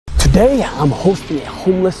Today, I'm hosting a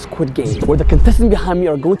homeless Squid game where the contestants behind me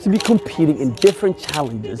are going to be competing in different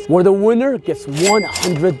challenges where the winner gets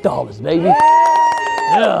 $100, baby.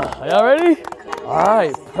 Yeah, y'all ready? All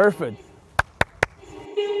right, perfect.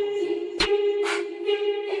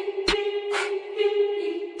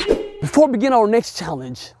 Before we begin our next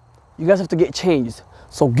challenge, you guys have to get changed.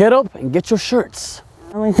 So get up and get your shirts.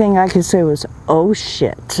 The only thing I could say was, oh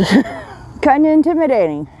shit. Kind of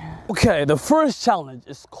intimidating. Okay, the first challenge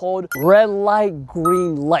is called red light,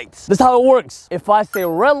 green lights. This is how it works. If I say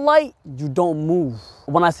red light, you don't move.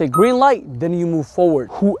 When I say green light, then you move forward.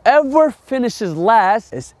 Whoever finishes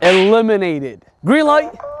last is eliminated. Green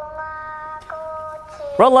light.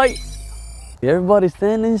 Red light. Everybody's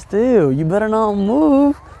standing still. You better not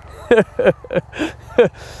move.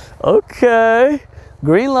 Okay.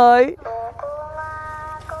 Green light.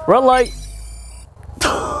 Red light.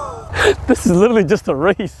 This is literally just a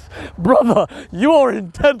race. Brother, you are in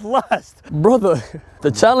dead last. Brother, the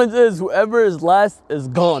challenge is whoever is last is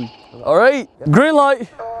gone. All right? Green light.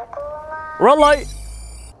 Red light.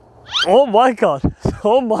 Oh my God.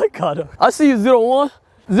 Oh my God. I see you 01,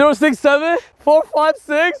 067,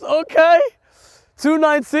 456. Okay.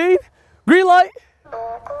 219. Green light.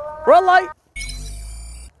 Red light.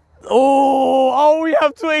 Oh, we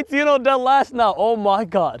have 218 on dead last now. Oh my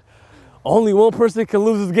God. Only one person can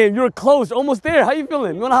lose this game. You're close. You're almost there. How you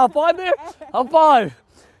feeling? You want to high five there? High five.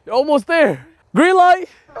 You're almost there. Green light.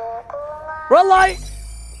 Red light.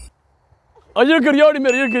 Oh, you're good. You already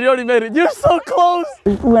made it. You're good. You already made it. You're so close.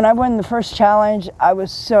 When I won the first challenge, I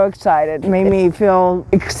was so excited. It made me feel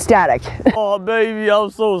ecstatic. Oh, baby,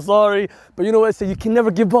 I'm so sorry. But you know what I say? You can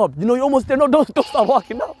never give up. You know, you're almost there. No, don't stop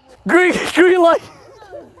walking up. Green light.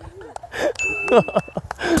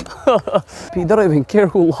 They don't even care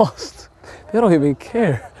who lost. They don't even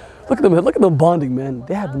care. Look at them, look at them bonding, man.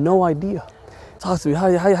 They have no idea. Talk to me, how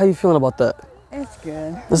you feeling about that? It's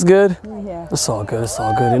good. It's good? Yeah. It's all good,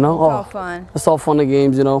 you know? It's all fun. It's all fun, the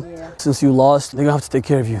games, you know? Yeah. Since you lost, they're gonna have to take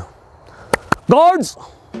care of you. Guards!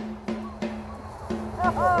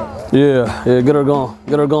 Yeah, get her gone,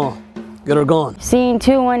 get her gone, get her gone. Seeing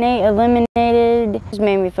 218 eliminated just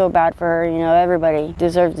made me feel bad for her. You know, everybody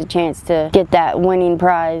deserves a chance to get that winning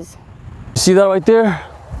prize. See that right there?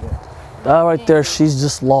 That right there, she's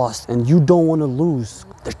just lost, and you don't want to lose.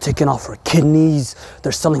 They're taking off her kidneys.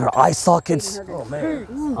 They're selling her eye sockets. Oh, man.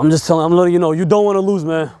 I'm letting you know, you don't want to lose,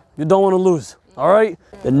 man. You don't want to lose, all right?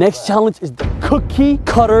 The next challenge is the cookie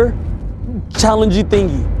cutter challengey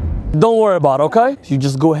thingy. Don't worry about it, okay? You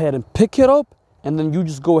just go ahead and pick it up, and then you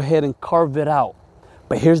just go ahead and carve it out.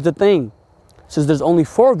 But here's the thing. Since there's only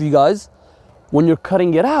 4 of you guys, when you're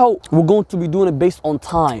cutting it out, we're going to be doing it based on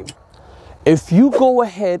time. If you go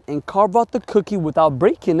ahead and carve out the cookie without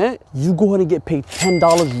breaking it, you go ahead and get paid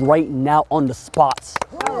 $10 right now on the spot.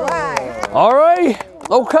 All right. All right?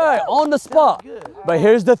 Okay, on the spot. But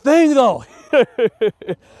here's the thing though.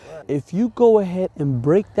 If you go ahead and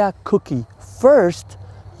break that cookie first,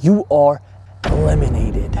 you are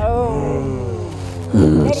eliminated.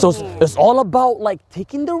 So it's all about like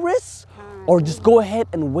taking the risk or just go ahead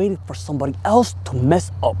and wait for somebody else to mess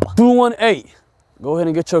up. 218. Go ahead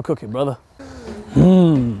and get your cookie, brother.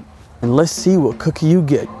 And let's see what cookie you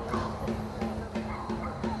get.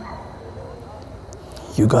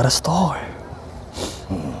 You got a star.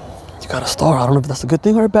 You got a star. I don't know if that's a good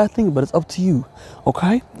thing or a bad thing, but it's up to you.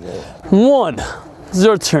 Okay? 1. It's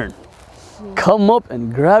your turn. Come up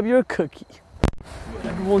and grab your cookie.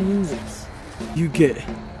 Everyone needs. You get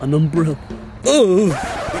an umbrella.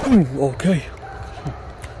 Okay.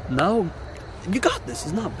 Now, you got this.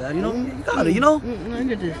 It's not bad, you know? You got it, you know? I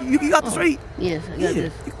got this. You got this, right? Yes, I got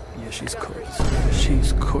this. Yeah, she's cooked.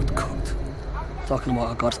 She's cooked. Talking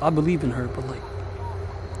about, God, I believe in her, but like,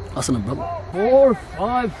 that's an umbrella. 4,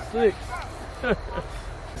 5, 6.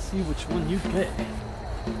 See which one you get.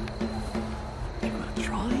 You got a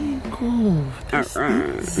triangle. This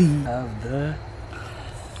easy. Have the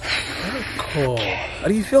circle. How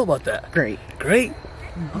do you feel about that? Great. Great.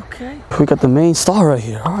 Okay. We got the main star right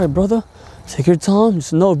here. All right, brother. Take your time.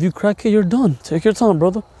 Just know if you crack it, you're done. Take your time,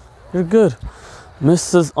 brother. You're good.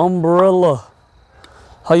 Mrs. Umbrella.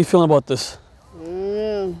 How you feeling about this?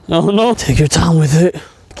 No. Take your time with it.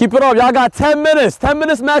 Keep it up. Y'all got 10 minutes. 10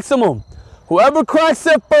 minutes maximum. Whoever cracks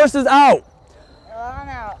it first is out. I'm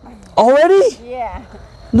out. Already? Yeah.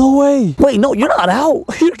 No way. Wait, no, you're not out.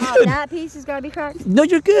 You're good. That piece has got to be cracked? No,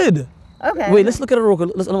 you're good. Okay. Wait, let's look at it real quick.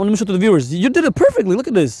 Let me show it to the viewers. You did it perfectly. Look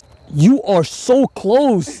at this. You are so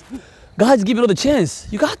close. Guys, give it another chance.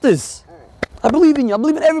 You got this. I believe in you. I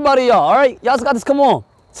believe in everybody, y'all. All right? Y'all got this. Come on.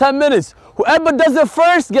 10 minutes. Whoever does it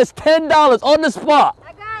first gets $10 on the spot.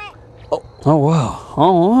 I got it. Oh, Oh wow.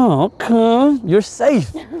 Oh wow. Okay. You're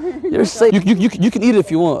safe. You're safe. You can eat it if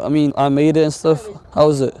you want. I mean, I made it and stuff. How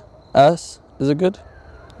is it? Ass? Is it good?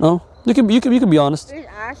 No. You can be honest. It's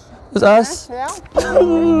ass. It's ass.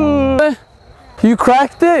 Yeah. You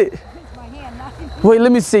cracked it. Wait,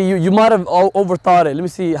 let me see. You might have overthought it. Let me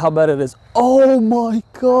see how bad it is. Oh my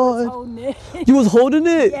God. Holding it. You was holding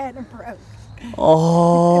it? Yeah, it broke.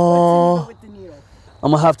 Oh. With the needle.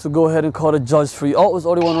 I'm gonna have to go ahead and call the judge for you. Oh, there's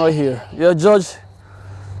already one right here. Yeah, judge.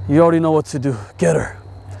 You already know what to do. Get her.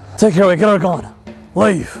 Take her away. Get her gone.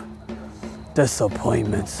 Leave.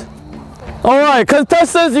 Disappointments. All right,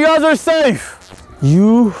 contestants, you guys are safe.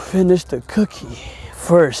 You finished the cookie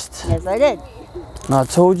first. Yes, I did. Now, I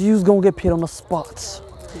told you was gonna get paid on the spots.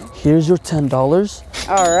 Here's your $10.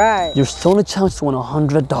 All right. You're still in a challenge to win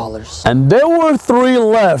 $100. And there were 3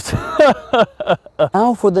 left.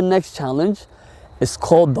 Now for the next challenge, it's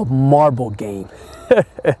called the marble game.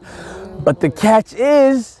 But the catch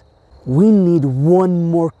is, we need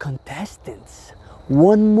 1 more contestant,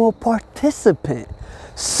 1 more participant.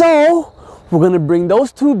 So, we're gonna bring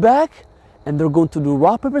those 2 back, and they're going to do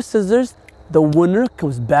rock, paper, scissors. The winner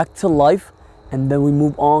comes back to life, and then we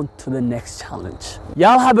move on to the next challenge.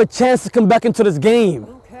 Y'all have a chance to come back into this game.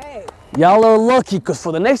 Okay. Y'all are lucky, because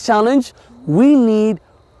for the next challenge, we need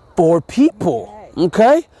 4 people,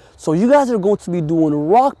 okay? So you guys are going to be doing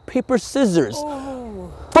rock, paper, scissors.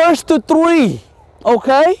 Ooh. First to 3,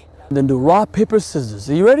 okay? Then do rock, paper, scissors.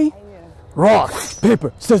 Are you ready? Yeah. Rock,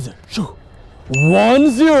 paper, scissors, shoot.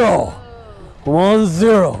 1-0.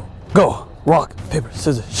 1-0. Go. Rock, paper,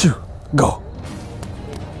 scissors, shoot. Go.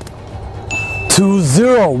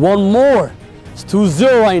 2-0. 1 more. It's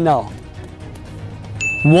 2-0 right now.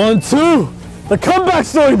 1-2. The comeback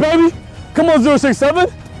story, baby. Come on, 067.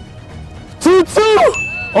 2-2.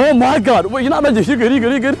 Oh my God. Wait, you're not ready. You're good.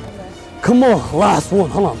 You're good. Come on. Last one.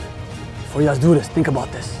 Hold on. Before you guys do this, think about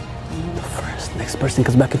this. The next person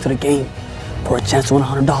comes back into the game for a chance to win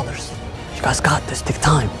 $100. You guys got this. Take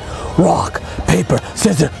time. Rock, paper,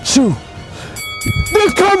 scissors, shoot.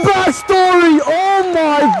 The comeback story. Oh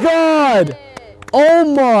my God. Oh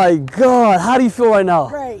my God. How do you feel right now?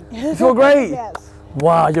 Great. You feel great? Yes.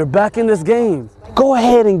 Wow, you're back in this game. Go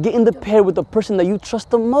ahead and get in the pair with the person that you trust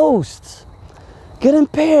the most. Get in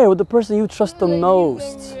pair with the person you trust the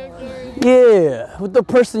most. Yeah, with the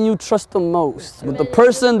person you trust the most. With the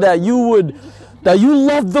person that you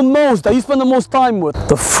love the most, that you spend the most time with.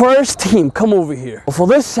 The first team, come over here. For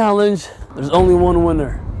this challenge, there's only 1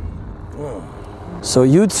 winner. So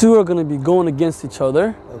you 2 are gonna be going against each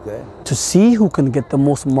other to see who can get the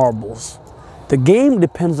most marbles. The game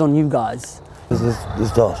depends on you guys. This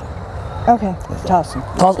is toss. Okay. Toss them.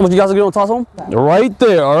 Toss, what you guys are gonna toss them? Right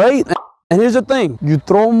there, all right? And here's the thing, you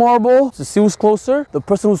throw a marble to see who's closer. The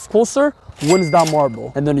person who's closer wins that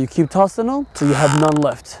marble. And then you keep tossing them till you have none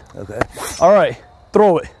left. Okay. All right,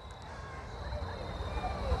 throw it.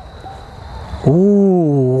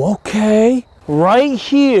 Ooh, okay. Right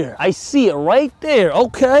here, I see it right there,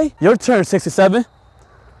 okay. Your turn, 67.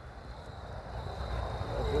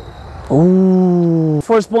 Ooh,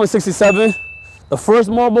 first point, 67. The first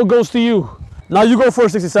marble goes to you. Now you go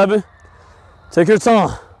first, 67. Take your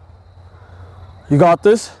time. You got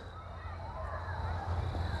this.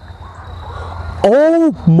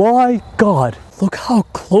 Oh my God. Look how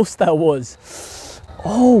close that was.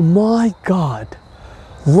 Oh my God.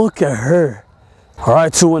 Look at her. All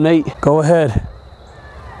right, 2 and 8. Go ahead.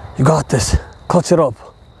 You got this. Clutch it up.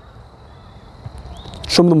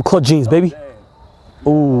 Show me them clutch jeans, baby.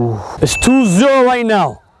 Ooh. It's 2-0 right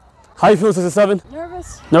now. How you feeling, 67?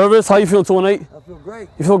 Nervous. Nervous? How you feeling, 2 and 8? I feel great.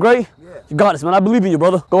 You feel great? Yeah. You got this, man. I believe in you,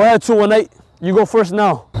 brother. Go ahead, 2 and 8. You go first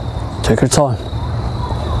now. Take your time.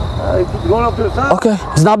 Keep going up to the top. Okay,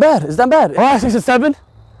 it's not bad. It's not bad. All right, 67.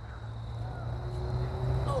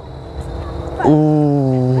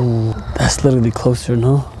 Ooh, that's literally closer,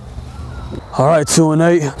 no? All right, 2 and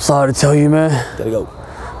 8. Sorry to tell you, man. Gotta go.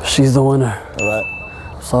 She's the winner. All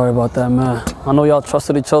right. Sorry about that, man. I know y'all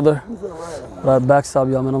trusted each other, but I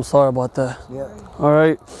backstabbed y'all, man. I'm sorry about that. Yeah. All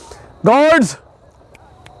right, guards.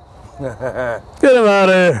 Get him out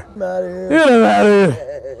of here. Out of here. Get him out of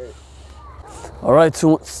here. All right,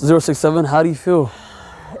 067. How do you feel?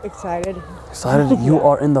 Excited. Excited? You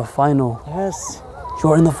are in the final. Yes.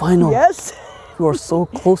 You are in the final. Yes. You are so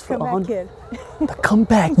close for Come back, 100. kid. The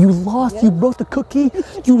comeback. You lost. You broke the cookie.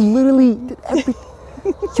 You literally did everything.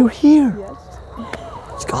 You're here. Yes.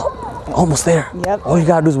 Let's go. Almost there. Yep. All you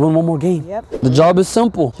gotta do is win 1 more game. Yep. The job is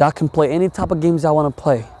simple. Y'all can play any type of games y'all want to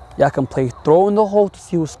play. Y'all can play throw in the hole to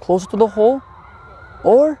see who's closer to the hole,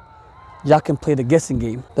 or y'all can play the guessing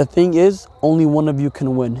game. The thing is, only one of you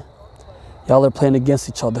can win. Y'all are playing against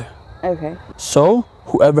each other. Okay. So,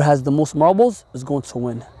 whoever has the most marbles is going to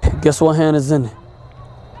win. Guess what hand is in?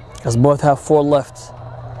 Guys both have 4 left.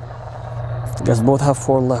 Guys both have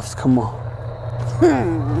 4 left. Come on.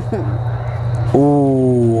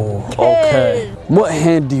 Ooh, okay. What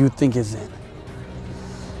hand do you think is in?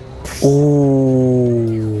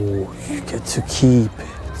 Ooh, you get to keep it.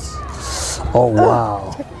 Oh,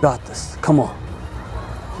 wow. Got this. Come on.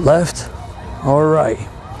 Left or right?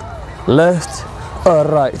 Left or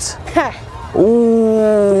right?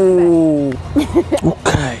 Ooh.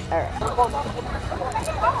 Okay.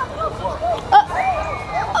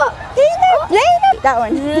 That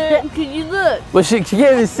one. Could you look? But she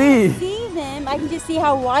can't even see. See them. I can just see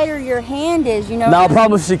how wider your hand is, you know. No, I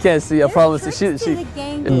promise she can't see. I promise. She. The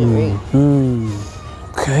game.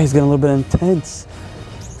 Okay, it's getting a little bit intense.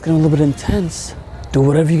 It's getting a little bit intense. Do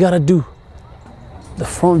whatever you gotta do. The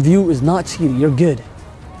front view is not cheating. You're good.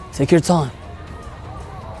 Take your time.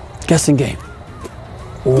 Guessing game.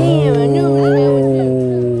 Damn, I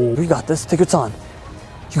knew it. You got this. Take your time.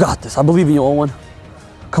 You got this. I believe in you, Owen.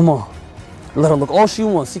 Come on. Let her look all she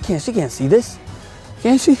wants. She can't see this.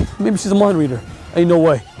 Can she? Maybe she's a mind reader. Ain't no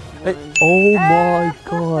way. Hey, oh my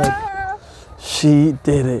God. She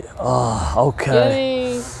did it. Ah,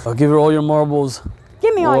 okay. I'll give her all your marbles.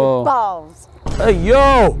 Give me all your balls. Hey,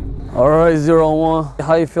 yo! All right, 0-1.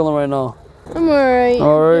 How you feeling right now? I'm alright.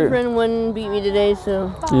 Alright. My friend wouldn't beat me today,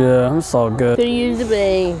 so Yeah, I'm so good. could've used a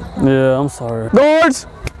bay. Yeah, I'm sorry. Guards!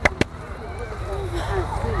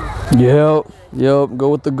 Yep, go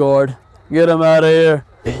with the guard. Get him out of here.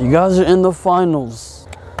 You guys are in the finals.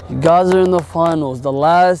 You guys are in the finals. The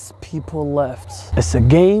last people left. It's a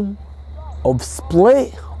game of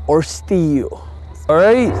split or steal. All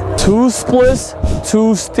right, 2 splits,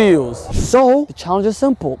 2 steals. So the challenge is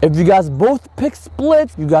simple. If you guys both pick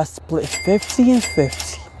split, you guys split 50 and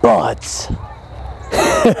 50. But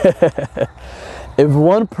if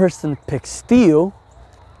one person picks steal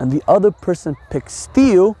and the other person picks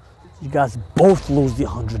steal, you guys both lose the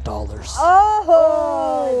 $100.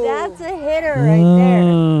 Oh, that's a hitter right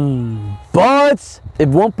there. But if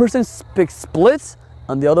one person picks splits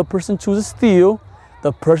and the other person chooses steal,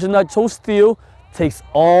 the person that chose steal takes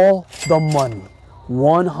all the money,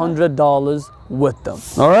 $100 with them.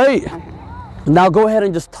 All right. Now go ahead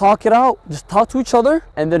and just talk it out. Just talk to each other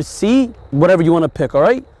and then see whatever you want to pick. All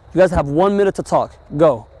right. You guys have 1 minute to talk.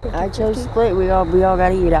 Go. I chose split. We all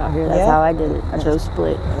gotta eat out here. That's how I did it. I chose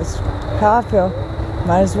split. That's how I feel.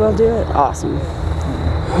 Might as well do it. Awesome.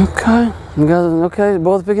 Okay. You guys okay?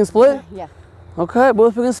 Both picking split? Yeah. Okay.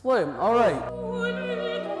 Both picking split. All right.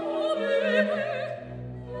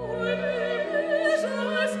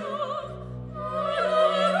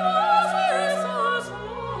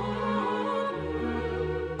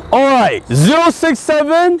 All right,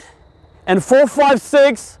 067 and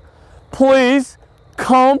 456, please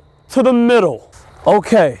come to the middle.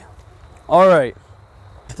 Okay, all right.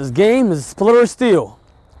 This game is split or steal.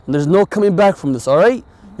 And there's no coming back from this, all right?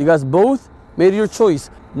 You guys both made your choice.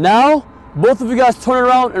 Now, both of you guys turn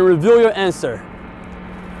around and reveal your answer.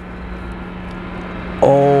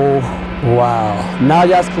 Oh, wow. Now you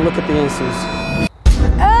guys can look at the answers.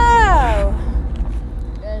 Oh!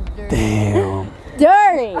 Damn.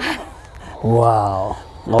 Dirty! Wow.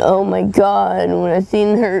 Oh my God, when I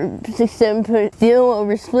seen her 6-7 put steal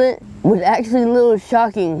over split was actually a little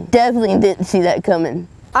shocking. Definitely didn't see that coming.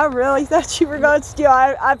 I really thought you were going to steal.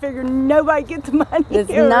 I figured nobody get the money. It's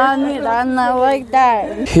not me. I'm not like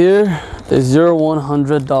that. Here is your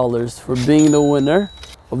 $100 for being the winner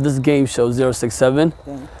of this game show, 067.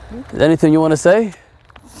 Is there anything you want to say?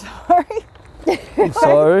 Sorry. I'm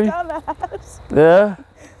sorry. Dumbass. Yeah?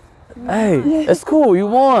 Hey, it's cool. You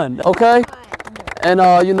won, okay? And,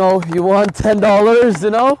 you know, you won $10, you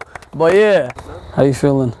know? But, yeah. How you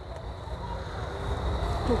feeling?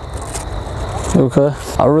 You okay?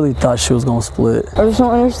 I really thought she was gonna split. I just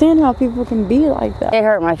don't understand how people can be like that. It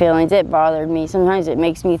hurt my feelings. It bothered me. Sometimes it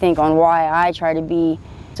makes me think on why I try to be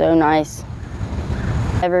so nice.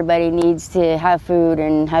 Everybody needs to have food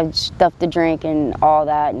and have stuff to drink and all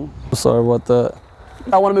that. I'm sorry about that.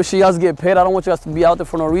 I want to make sure you guys get paid. I don't want you guys to be out there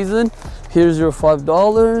for no reason. Here's your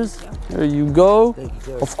 $5. Here you go.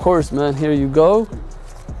 Of course, man. Here you go.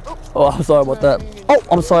 Oh, I'm sorry about that. Oh,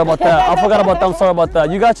 I'm sorry about that. I forgot about that. I'm sorry about that.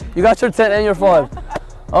 You got your 10 and your 5.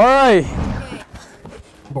 All right.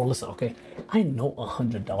 Bro, listen, okay. I know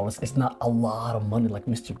 $100 is not a lot of money like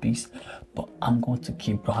Mr. Beast, but I'm going to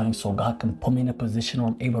keep grinding so God can put me in a position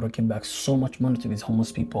where I'm able to give back so much money to these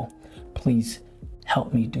homeless people. Please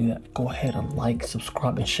help me do that. Go ahead and like,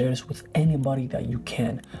 subscribe, and share this with anybody that you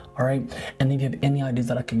can. All right. And if you have any ideas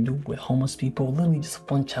that I can do with homeless people, literally just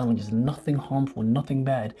fun challenges, nothing harmful, nothing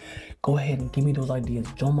bad, go ahead and give me those ideas.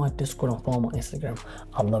 Join my Discord and follow my Instagram.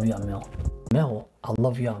 I love y'all, Mel. I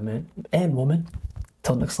love y'all, man and woman.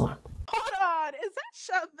 Till next time.